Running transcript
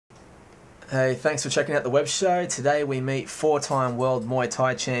Hey, thanks for checking out the web show. Today we meet four-time world Muay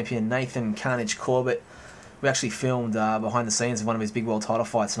Thai champion Nathan Carnage Corbett. We actually filmed behind the scenes of one of his big world title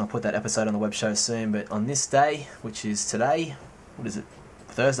fights, and I'll put that episode on the web show soon. But on this day, which is today, what is it?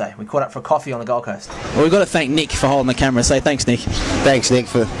 Thursday, we caught up for coffee on the Gold Coast. Well, we've got to thank Nick for holding the camera. Say thanks, Nick. Thanks, Nick,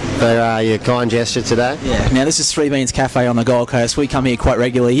 for your kind gesture today. Yeah. Now, this is Three Beans Cafe on the Gold Coast. We come here quite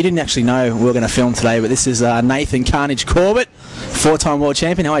regularly. You didn't actually know we were going to film today, but this is Nathan Carnage Corbett, four-time world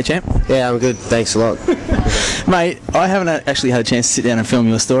champion. How are you, champ? Yeah, I'm good. Thanks a lot. Mate, I haven't actually had a chance to sit down and film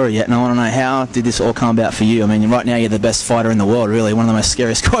your story yet, and I want to know, how did this all come about for you? I mean, right now you're the best fighter in the world, really, one of the most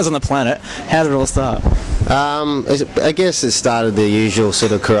scariest guys on the planet. How did it all start? I guess it started the usual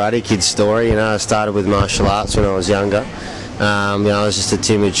sort of Karate Kid story. You know, I started with martial arts when I was younger. I was just a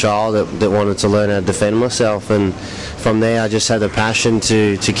timid child that wanted to learn how to defend myself, and from there I just had the passion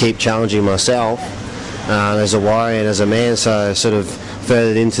to keep challenging myself as a warrior and as a man. So I sort of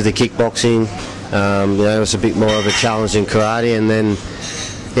furthered into the kickboxing. It was a bit more of a challenge in karate, and then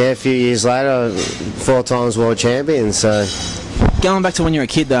a few years later, 4 times world champion. So going back to when you were a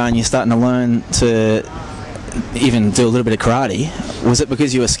kid though, and you're starting to learn to even do a little bit of karate, was it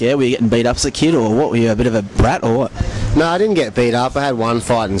because you were scared? Were you getting beat up as a kid, or what? Were you a bit of a brat, or what? No, I didn't get beat up. I had one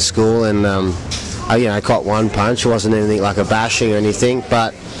fight in school, and I caught one punch. It wasn't anything like a bashing or anything,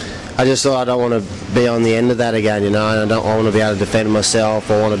 but I just thought I don't want to be on the end of that again. I want to be able to defend myself.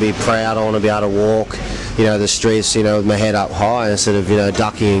 I want to be proud. I want to be able to walk, the streets, with my head up high instead of,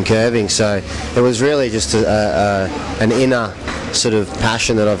 ducking and curving. So it was really just an inner sort of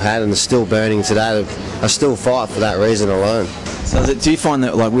passion that I've had, and it's still burning today. I still fight for that reason alone. So do you find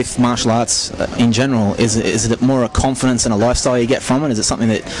that, like, with martial arts in general, is it more a confidence and a lifestyle you get from it? Is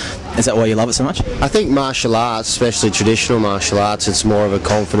that why you love it so much? I think martial arts, especially traditional martial arts, it's more of a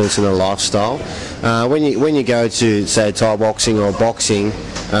confidence and a lifestyle. When you go to, say, Thai boxing or boxing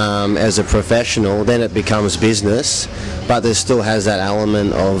as a professional, then it becomes business, but there still has that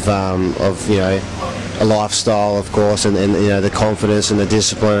element of a lifestyle, of course, and the confidence and the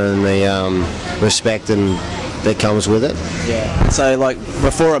discipline and the respect and that comes with it. Yeah. So, like,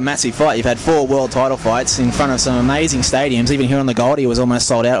 before a massive fight, you've had 4 world title fights in front of some amazing stadiums. Even here on the Goldie, it was almost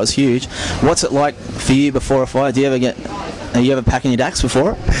sold out. It was huge. What's it like for you before a fight? Are you ever packing your dacks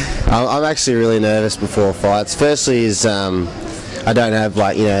before it? I'm actually really nervous before fights. Firstly is I don't have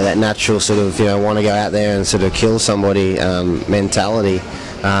that natural sort of want to go out there and sort of kill somebody mentality.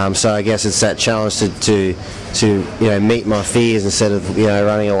 So I guess it's that challenge to meet my fears instead of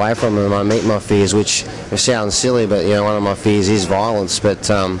running away from them. I meet my fears, which sounds silly, but one of my fears is violence. But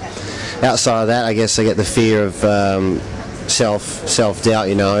outside of that, I guess I get the fear of self-doubt.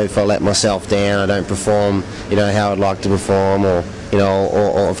 If I let myself down, I don't perform how I'd like to perform, or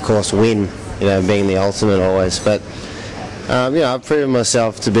of course win. Being the ultimate always, but. I've proven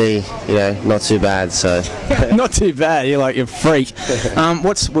myself to be, not too bad. So not too bad. You're a freak.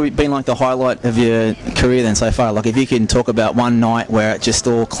 What's been like the highlight of your career then so far? Like, if you can talk about one night where it just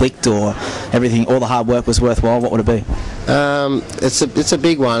all clicked, or everything, all the hard work was worthwhile, what would it be? It's a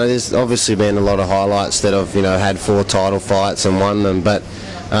big one. There's obviously been a lot of highlights that I've had 4 title fights and won them, but.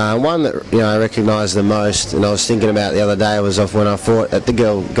 One that I recognise the most, and I was thinking about the other day, was when I fought at the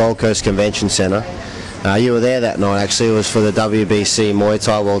Gold Coast Convention Centre. You were there that night. Actually, it was for the WBC Muay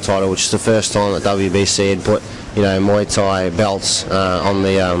Thai world title, which is the first time that WBC had put Muay Thai belts on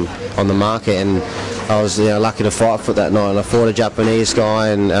the market, and I was lucky to fight for it that night. And I fought a Japanese guy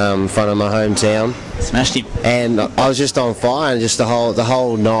in front of my hometown. Smashed him. And I was just on fire, and just the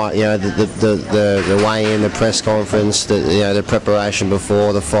whole night, the weigh-in, the press conference, the preparation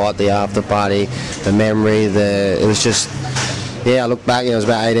before the fight, the after party, the memory, it was just. Yeah, I look back, it was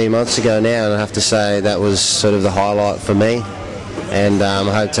about 18 months ago now, and I have to say that was sort of the highlight for me, and I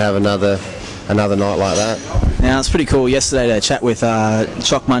hope to have another night like that. Now, it's pretty cool yesterday to chat with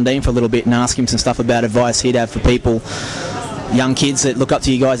Choc Mundine for a little bit and ask him some stuff about advice he'd have for people, young kids that look up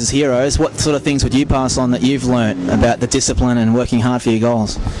to you guys as heroes. What sort of things would you pass on that you've learnt about the discipline and working hard for your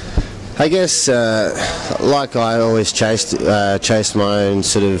goals? I guess, like I always chased my own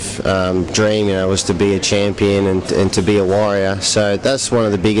sort of dream, was to be a champion and to be a warrior. So that's one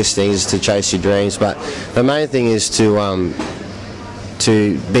of the biggest things, to chase your dreams. But the main thing is to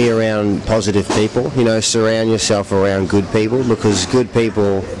be around positive people. Surround yourself around good people, because good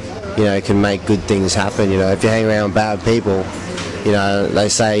people, can make good things happen. If you hang around bad people, they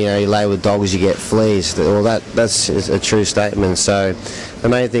say, you lay with dogs, you get fleas. Well, that's a true statement. So the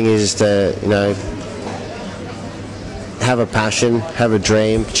main thing is to, have a passion, have a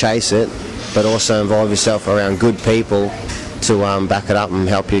dream, chase it, but also involve yourself around good people to back it up and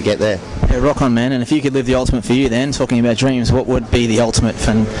help you get there. Yeah, rock on, man. And if you could live the ultimate for you then, talking about dreams, what would be the ultimate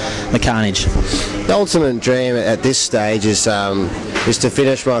for the Carnage? The ultimate dream at this stage is to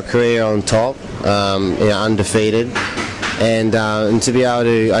finish my career on top, undefeated, and to be able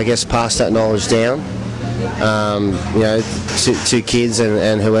to, I guess, pass that knowledge down, to kids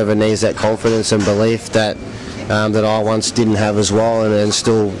and whoever needs that confidence and belief that I once didn't have as well, and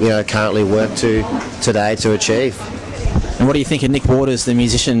still, currently work to today to achieve. And what do you think of Nick Waters, the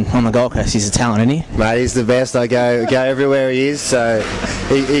musician on the Gold Coast? He's a talent, isn't he? Mate, he's the best. I go everywhere he is, so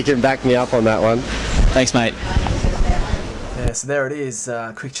he can back me up on that one. Thanks, mate. Yeah, so there it is.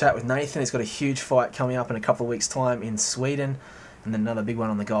 Quick chat with Nathan. He's got a huge fight coming up in a couple of weeks' time in Sweden, and then another big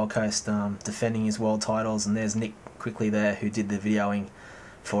one on the Gold Coast, defending his world titles. And there's Nick quickly there, who did the videoing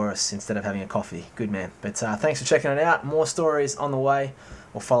for us instead of having a coffee. Good man. But thanks for checking it out. More stories on the way.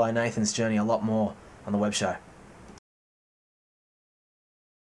 We'll follow Nathan's journey a lot more on The Web Show.